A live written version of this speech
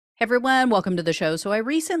Everyone, welcome to the show. So I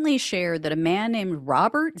recently shared that a man named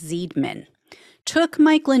Robert Zeidman took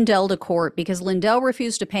Mike Lindell to court because Lindell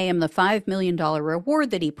refused to pay him the $5 million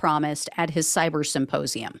reward that he promised at his cyber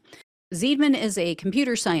symposium. Zeidman is a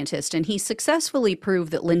computer scientist, and he successfully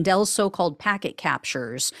proved that Lindell's so-called packet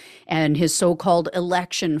captures and his so-called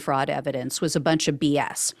election fraud evidence was a bunch of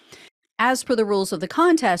BS. As per the rules of the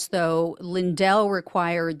contest, though, Lindell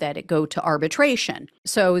required that it go to arbitration.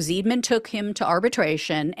 So Zeidman took him to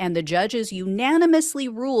arbitration, and the judges unanimously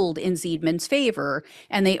ruled in Zeidman's favor,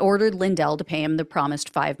 and they ordered Lindell to pay him the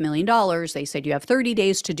promised $5 million. They said, you have 30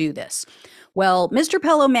 days to do this. Well, Mr.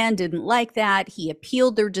 Pillow Man didn't like that. He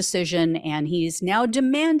appealed their decision, and he's now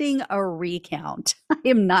demanding a recount. I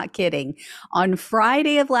am not kidding. On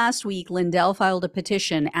Friday of last week, Lindell filed a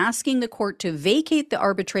petition asking the court to vacate the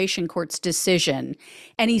arbitration court's decision,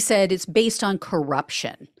 and he said it's based on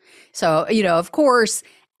corruption. So, of course,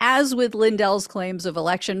 as with Lindell's claims of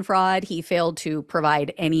election fraud, he failed to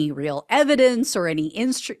provide any real evidence or any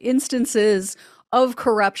instances of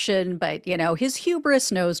corruption, but, his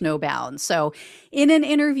hubris knows no bounds. So in an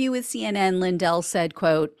interview with CNN, Lindell said,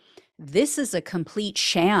 quote, "This is a complete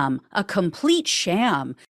sham, a complete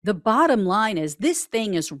sham. The bottom line is this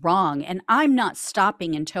thing is wrong, and I'm not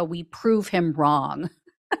stopping until we prove him wrong."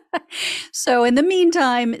 So in the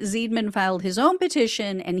meantime, Zeidman filed his own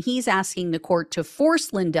petition, and he's asking the court to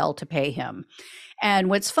force Lindell to pay him. And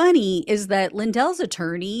what's funny is that Lindell's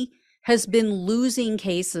attorney has been losing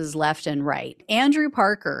cases left and right. Andrew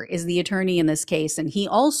Parker is the attorney in this case, and he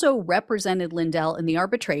also represented Lindell in the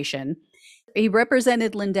arbitration. He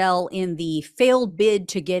represented Lindell in the failed bid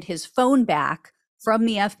to get his phone back from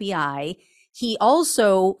the FBI. He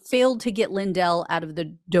also failed to get Lindell out of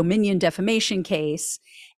the Dominion defamation case.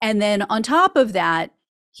 And then on top of that,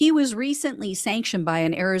 he was recently sanctioned by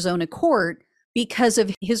an Arizona court because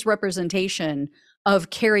of his representation of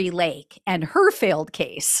Carrie Lake and her failed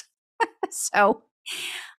case. So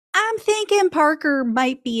I'm thinking Parker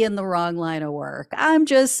might be in the wrong line of work. I'm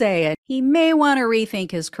just saying he may want to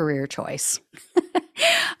rethink his career choice.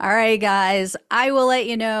 All right, guys, I will let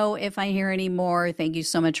you know if I hear any more. Thank you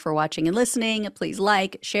so much for watching and listening. Please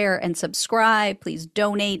like, share, and subscribe. Please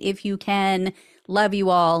donate if you can. Love you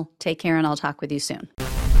all. Take care, and I'll talk with you soon.